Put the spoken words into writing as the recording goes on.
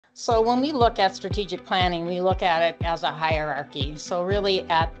So when we look at strategic planning, we look at it as a hierarchy. So really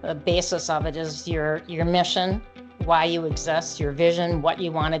at the basis of it is your mission, why you exist, your vision, what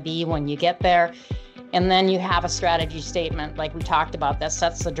you want to be when you get there. And then you have a strategy statement like we talked about that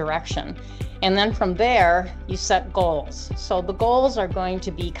sets the direction. And then from there, you set goals. So the goals are going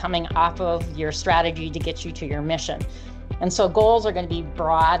to be coming off of your strategy to get you to your mission. And so goals are going to be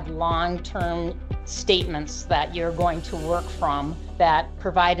broad, long-term statements that you're going to work from that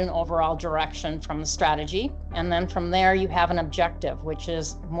provide an overall direction from the strategy. And then from there, you have an objective, which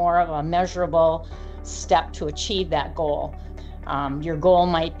is more of a measurable step to achieve that goal. Your goal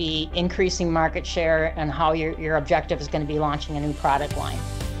might be increasing market share, and how your objective is going to be launching a new product line.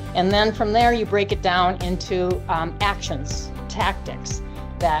 And then from there, you break it down into actions, tactics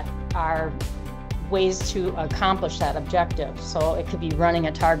that are ways to accomplish that objective. So it could be running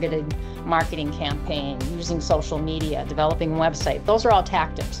a targeted marketing campaign, using social media, developing a website. Those are all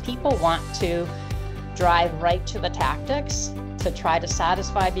tactics. People want to drive right to the tactics to try to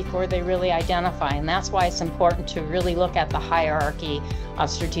satisfy before they really identify. And that's why it's important to really look at the hierarchy of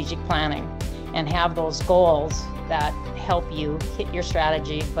strategic planning and have those goals that help you hit your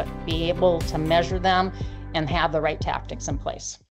strategy, but be able to measure them and have the right tactics in place.